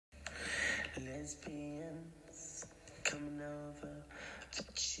lesbians coming over for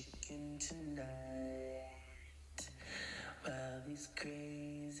chicken tonight. While these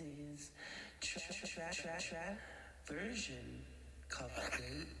crazies try version called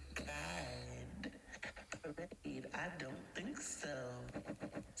Great Pride Parade. I don't think so.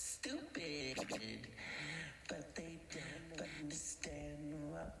 Stupid. But they don't understand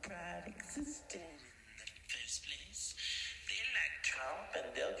why pride existed in the first place. They like Trump and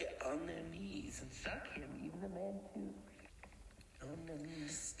they'll get on their knees and suck him, even the man too. Don't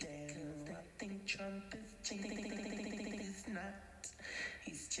understand. I think Trump is not.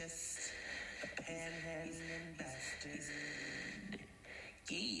 He's just a panhandling bastard.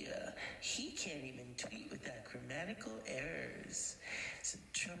 Yeah, he can't even tweet without grammatical errors. So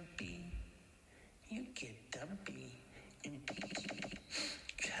Trumpy, you get dumpy. Impeach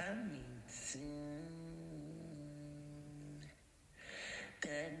coming soon.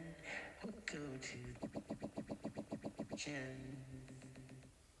 Then we'll go to Jen.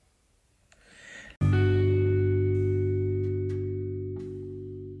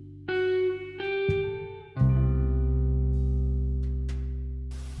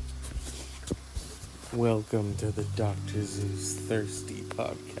 Welcome to the Dr. Zeus Thirsty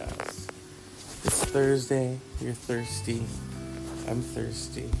Podcast. It's Thursday, you're thirsty, I'm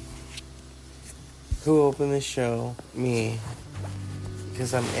thirsty. Who opened the show? Me.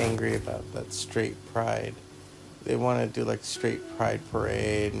 Because I'm angry about that straight pride. They want to do like straight pride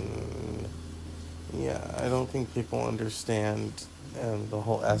parade and yeah, I don't think people understand the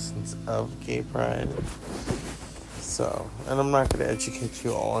whole essence of gay pride. So, and I'm not going to educate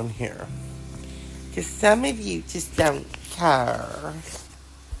you all on here. Because some of you just don't care.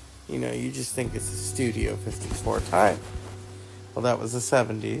 You know, you just think it's a Studio 54 time. Well, that was the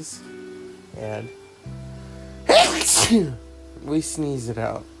 70s. And we sneeze it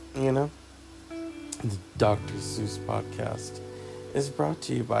out, you know? The Dr. Zeus Podcast is brought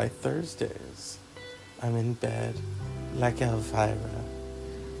to you by Thursdays. I'm in bed like Elvira,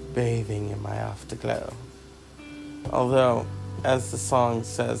 bathing in my afterglow. Although, as the song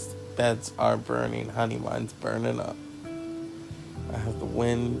says, beds are burning, honey, mine's burning up. I have the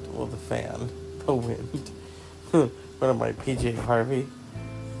wind, well, the fan, the wind. What am I, PJ Harvey?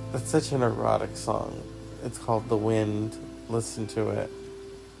 That's such an erotic song. It's called The Wind. Listen to it.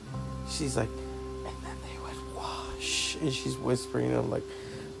 She's like, and then they would wash. And she's whispering, I'm like,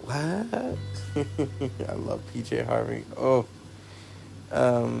 what? I love PJ Harvey. Oh.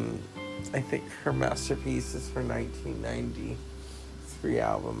 I think her masterpiece is her 1993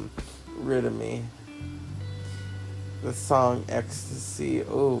 album, Rid of Me. The song Ecstasy.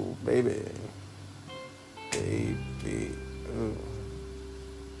 Oh, baby. Baby. Ooh.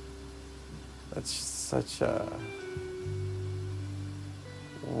 That's just such a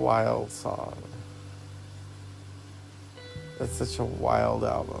wild song. That's such a wild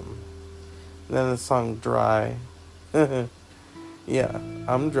album. And then the song Dry. Yeah,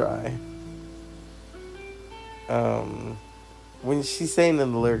 I'm dry. When she's saying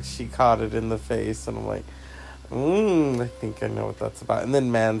in the lyrics, she caught it in the face, and I'm like, I think I know what that's about. And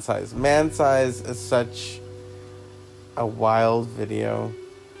then Man Size. Man Size is such a wild video.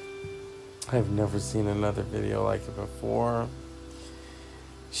 I've never seen another video like it before.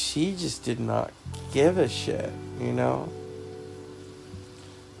 She just did not give a shit, you know?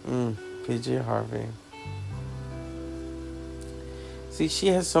 PJ Harvey. See, she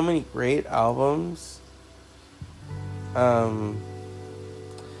has so many great albums. I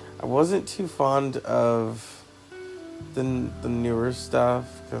wasn't too fond of the newer stuff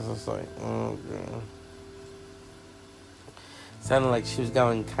because I was like, oh god. Sounded like she was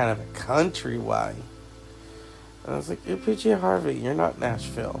going kind of a country way. And I was like, you're PJ Harvey, you're not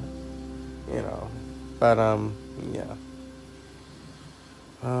Nashville, you know. But yeah.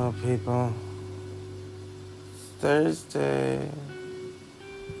 Oh, people. Thursday.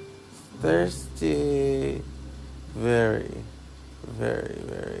 Very, very,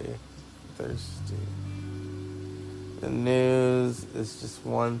 very thirsty. The news is just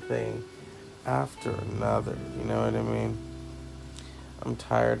one thing after another, you know what I mean? I'm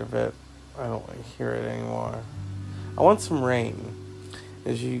tired of it. I don't want to hear it anymore. I want some rain.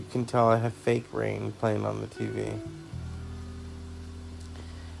 As you can tell, I have fake rain playing on the TV.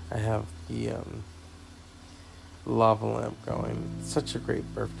 I have the lava lamp going. Such a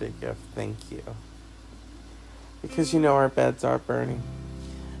great birthday gift. Thank you. Because, you know, our beds are burning.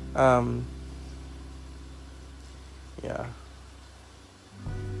 Yeah.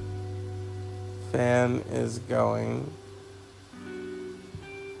 Fan is going.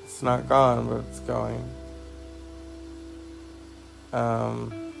 It's not gone, but it's going.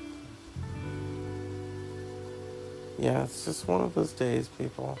 Yeah, it's just one of those days,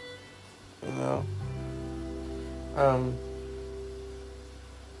 people. You know? Um,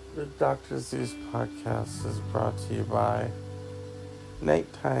 the Dr. Zeus podcast is brought to you by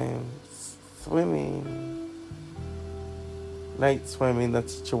Nighttime Swimming. Night Swimming,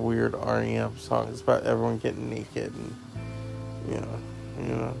 that's such a weird REM song. It's about everyone getting naked and, you know.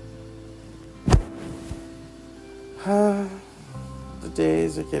 The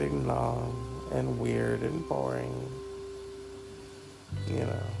days are getting long and weird and boring, you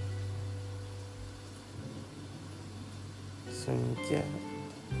know. So you get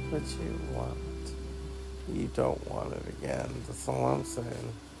what you want. You don't want it again. That's all I'm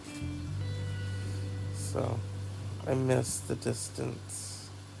saying. So, I miss the distance.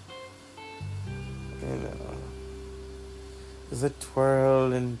 You know. There's a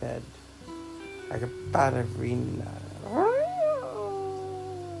twirl in bed like a ballerina.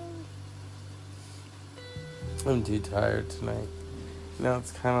 I'm too tired tonight. You know,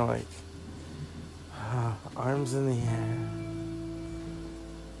 it's kind of like arms in the air.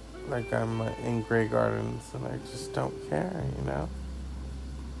 Like I'm in Grey Gardens and I just don't care, you know?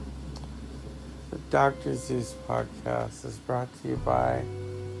 The Dr. Zeus podcast is brought to you by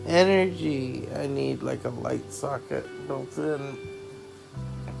Energy. I need like a light socket built in.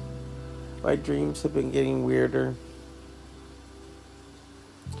 My dreams have been getting weirder.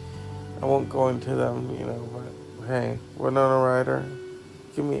 I won't go into them, you know, but hey, Winona Ryder,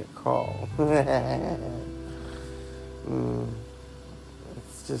 give me a call.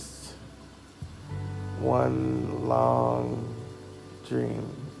 It's just one long dream.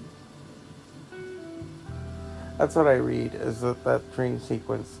 That's what I read, is that dream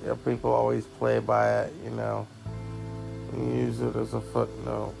sequence. You know, people always play by it, you know, and use it as a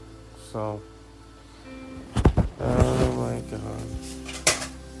footnote. So, oh my God.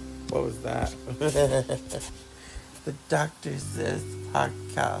 What was that? The Dr. Zeus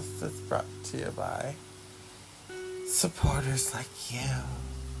podcast is brought to you by supporters like you.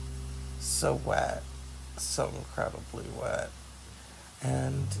 So wet. So incredibly wet.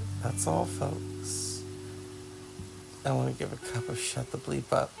 And that's all, folks. I want to give a cup of shut the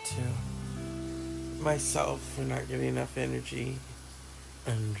bleep up to myself for not getting enough energy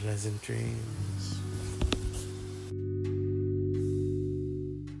and pleasant dreams.